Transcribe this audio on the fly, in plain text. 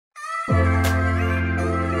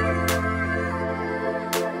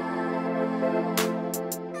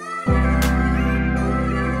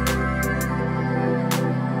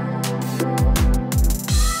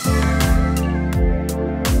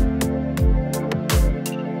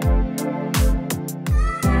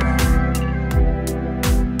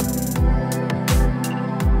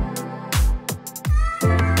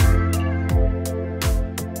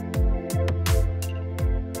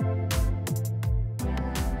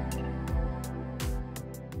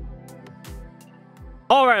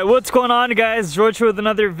Alright, what's going on guys? George with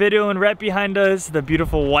another video, and right behind us, the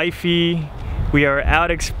beautiful wifey. We are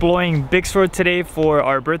out exploring Big Sur today for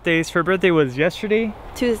our birthdays. Her birthday was yesterday?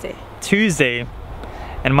 Tuesday.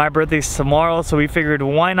 And my birthday's tomorrow, so we figured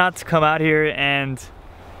why not to come out here and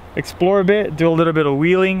explore a bit, do a little bit of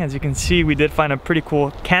wheeling. As you can see, we did find a pretty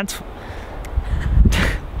cool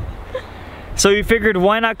So we figured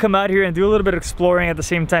why not come out here and do a little bit of exploring at the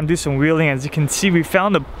same time, do some wheeling. As you can see, we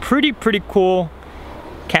found a pretty cool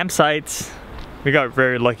campsites. We got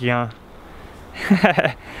very lucky, huh?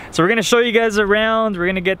 So we're gonna show you guys around. We're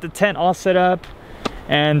gonna get the tent all set up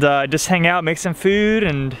and just hang out, make some food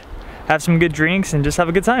and have some good drinks and just have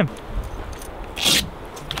a good time.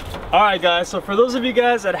 Alright guys, so for those of you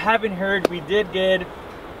guys that haven't heard, we did get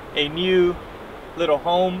a new little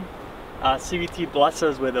home. CVT blessed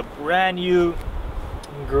us with a brand new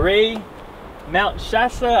gray Mount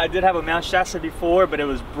Shasta. I did have a Mount Shasta before, but it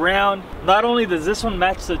was brown. Not only does this one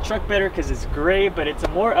match the truck better because it's gray, but it's a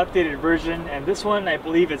more updated version. And this one, I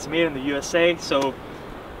believe it's made in the USA. So,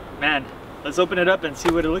 man, let's open it up and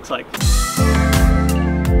see what it looks like.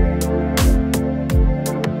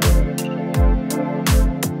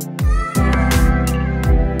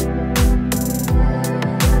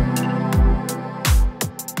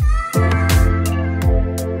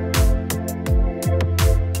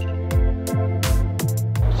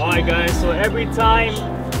 Alright guys, so every time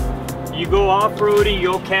you go off-roading,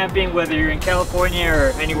 you go camping, whether you're in California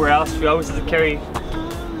or anywhere else, you always have to carry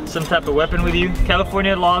some type of weapon with you.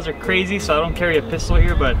 California laws are crazy, so I don't carry a pistol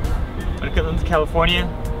here, but when it comes to California,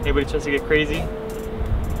 anybody tries to get crazy,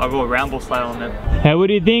 I'll go ramble slide on them. Hey, what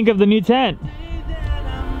do you think of the new tent?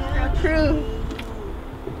 True.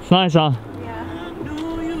 It's nice, huh?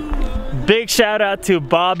 Yeah. Big shout out to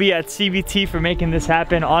Bobby at CVT for making this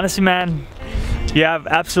happen. Honestly, man, you have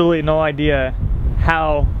absolutely no idea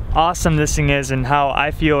how awesome this thing is and how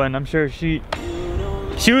I feel, and I'm sure she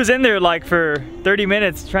was in there like for 30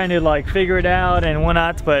 minutes trying to like figure it out and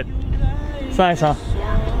whatnot, but it's nice, huh?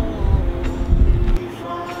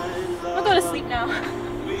 I'll go to sleep now.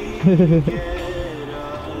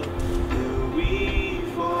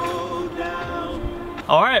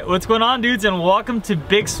 Alright, what's going on dudes, and welcome to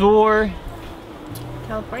Big Sur,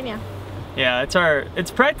 California. Yeah, it's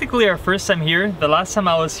practically our first time here. The last time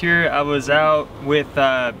I was here, I was out with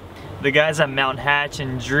the guys at Mount Hatch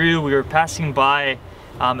and Drew. We were passing by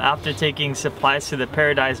after taking supplies to the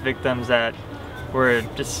Paradise victims that were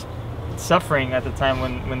just suffering at the time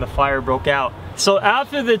when the fire broke out. So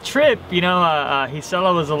after the trip, you know,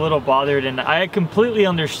 Hisela was a little bothered, and I completely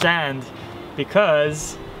understand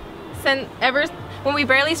because When we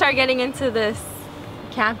barely started getting into this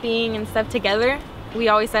camping and stuff together, we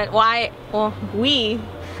always said, we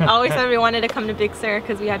always said we wanted to come to Big Sur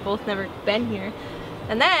because we had both never been here.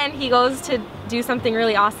 And then he goes to do something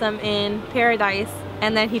really awesome in Paradise,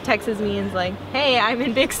 and then he texts me and is like, hey, I'm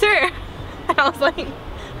in Big Sur. And I was like,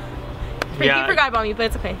 yeah, he forgot about me, but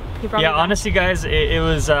it's okay. He brought me back. Honestly guys, it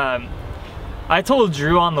was, I told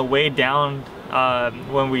Drew on the way down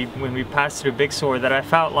when we passed through Big Sur that I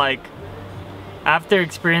felt like after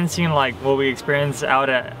experiencing like what we experienced out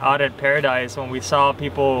at Paradise, when we saw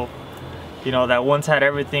people, you know, that once had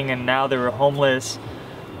everything and now they were homeless,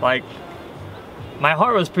 like my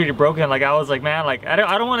heart was pretty broken. Like I was like, man, like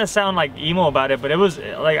I don't want to sound like emo about it, but it was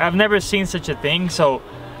like I've never seen such a thing. So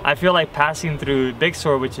I feel like passing through Big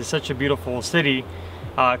Sur, which is such a beautiful city,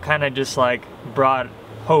 kind of just like brought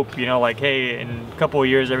hope, you know, like hey, in a couple of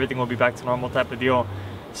years everything will be back to normal type of deal.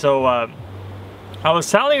 So I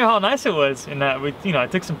was telling her how nice it was, and that I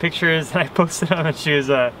took some pictures and I posted them, and she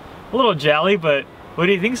was a little jolly. But what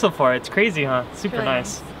do you think so far? It's crazy, huh? Super really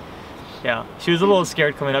nice. Yeah, she was a little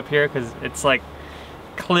scared coming up here because it's like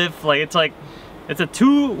cliff, like it's a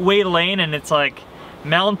two-way lane, and it's like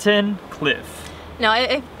mountain cliff. No,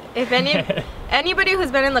 if anybody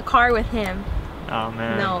who's been in the car with him, oh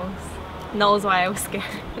man, knows why I was scared.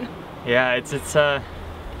 Yeah,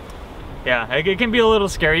 yeah, it can be a little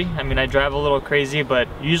scary. I mean, I drive a little crazy, but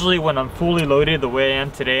usually when I'm fully loaded the way I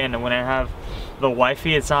am today, and when I have the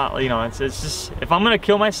wifey, it's not, you know, it's just, if I'm gonna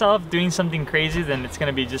kill myself doing something crazy, then it's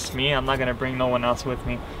gonna be just me. I'm not gonna bring no one else with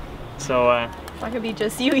me. So it's not gonna be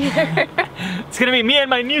just you either. It's gonna be me and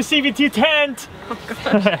my new CVT tent. Oh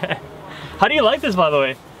gosh. How do you like this, by the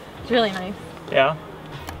way? It's really nice. Yeah?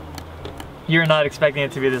 You're not expecting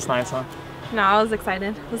it to be this nice, huh? No, I was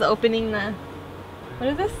excited. I was opening the, what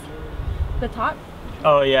is this? The top?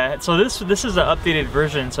 Oh yeah, so this is an updated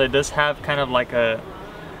version, so it does have kind of like a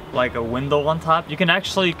window on top. You can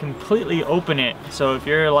actually completely open it, so if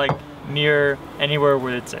you're like near anywhere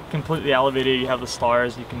where it's completely elevated, you have the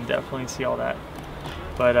stars, you can definitely see all that.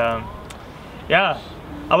 But yeah,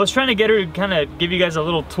 I was trying to get her to kind of give you guys a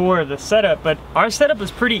little tour of the setup, but our setup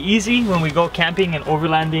is pretty easy when we go camping and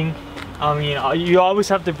overlanding. I mean, you always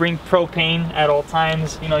have to bring propane at all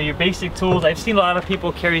times. You know, your basic tools. I've seen a lot of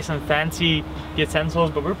people carry some fancy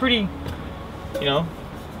utensils, but we're pretty, you know,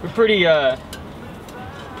 we're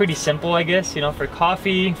pretty simple, I guess. You know, for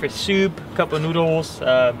coffee, for soup, cup of noodles,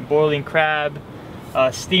 boiling crab,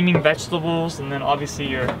 steaming vegetables, and then obviously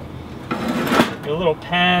your little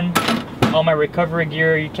pan, all my recovery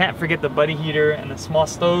gear. You can't forget the buddy heater and a small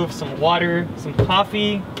stove, some water, some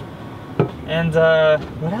coffee, and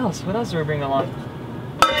what else? What else did we bring along?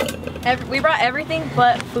 We brought everything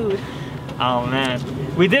but food. Oh man,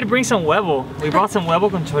 we did bring some huevo. We brought some huevo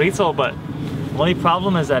con chorizo, but the only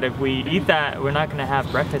problem is that if we eat that, we're not gonna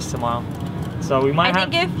have breakfast tomorrow. So we might. I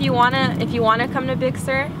think if you wanna come to Big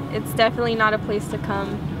Sur, it's definitely not a place to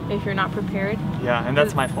come if you're not prepared. Yeah, and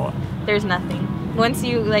that's my fault. There's nothing. Once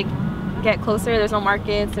you like get closer, there's no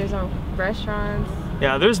markets, there's no restaurants.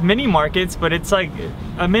 Yeah, there's mini markets, but it's like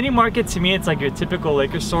a mini market to me, it's like your typical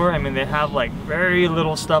liquor store. I mean, they have like very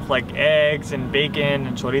little stuff like eggs and bacon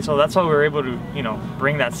and chorizo. That's why we were able to, you know,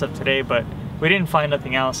 bring that stuff today, but we didn't find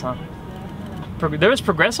nothing else, huh? There was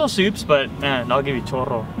Progresso soups, but man, I'll give you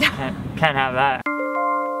chorro. Can't have that.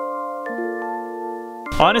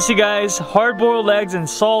 Honestly guys, hard-boiled eggs and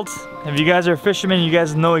salt. If you guys are fishermen, you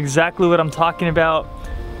guys know exactly what I'm talking about.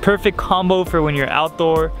 Perfect combo for when you're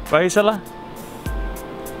outdoor. Right, Isela?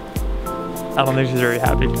 I don't think she's very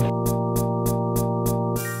happy.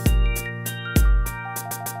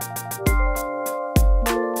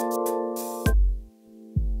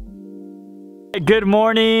 Good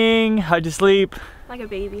morning. How'd you sleep? Like a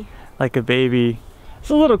baby. Like a baby. It's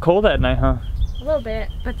a little cold at night, huh? A little bit,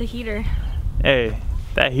 but the heater. Hey,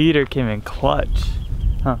 that heater came in clutch.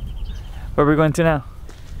 Huh. Where are we going to now?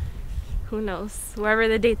 Who knows? Wherever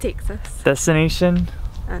the day takes us. Destination?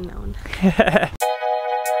 Unknown.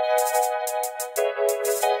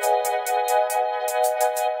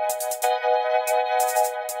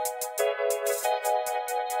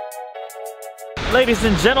 Ladies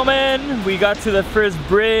and gentlemen, we got to the first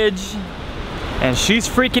bridge and she's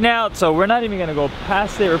freaking out, so we're not even gonna go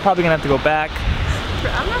past it. We're probably gonna have to go back.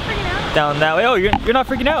 I'm not freaking out. Down that way. Oh, you're not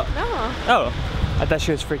freaking out? No. Oh, I thought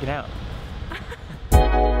she was freaking out.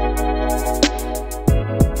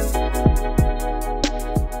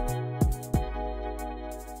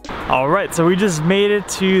 All right, so we just made it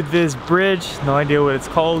to this bridge. No idea what it's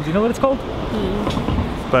called. Do you know what it's called?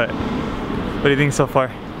 But what do you think so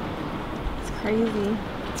far? Crazy.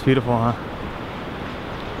 It's beautiful, huh?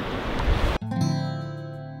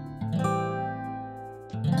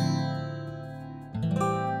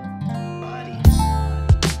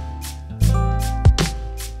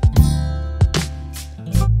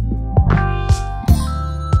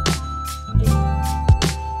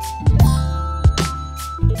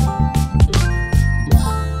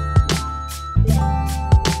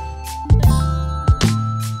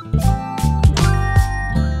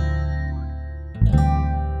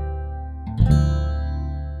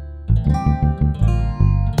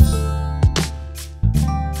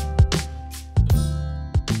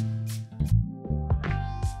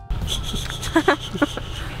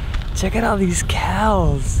 Check out all these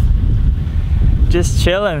cows. Just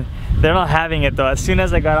chilling. They're not having it though. As soon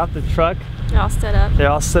as I got off the truck, they're all stood up. They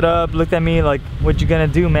all stood up, looked at me like, what you gonna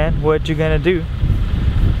do, man? What you gonna do?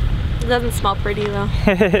 It doesn't smell pretty though.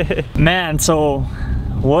 Man, so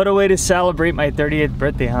what a way to celebrate my 30th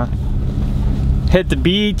birthday, huh? Hit the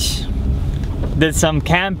beach, did some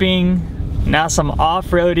camping, now some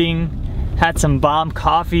off-roading, had some bomb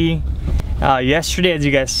coffee. Yesterday, as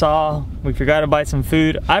you guys saw, we forgot to buy some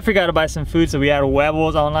food. I forgot to buy some food, so we had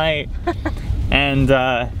huevos all night. And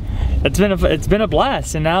it's been a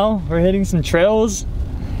blast. And now we're hitting some trails.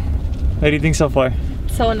 What do you think so far?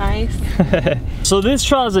 So nice. So this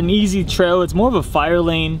trail is an easy trail. It's more of a fire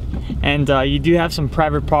lane, and you do have some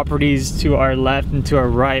private properties to our left and to our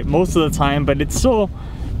right most of the time, but it's still,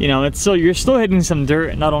 you know, you're still hitting some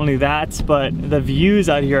dirt. Not only that, but the views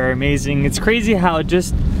out here are amazing. It's crazy how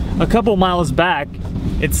just a couple miles back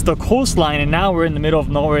it's the coastline, and now we're in the middle of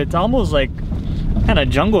nowhere. It's almost like kind of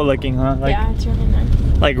jungle looking, huh? Like, yeah, it's really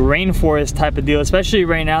nice. Like rainforest type of deal, especially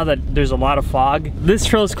right now that there's a lot of fog. This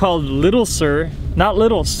trail is called Little Sur, not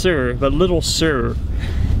Little Sur, but Little Sur.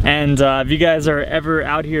 And if you guys are ever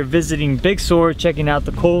out here visiting Big Sur, checking out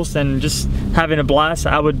the coast and just having a blast,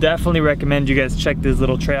 I would definitely recommend you guys check this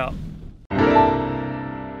little trail out.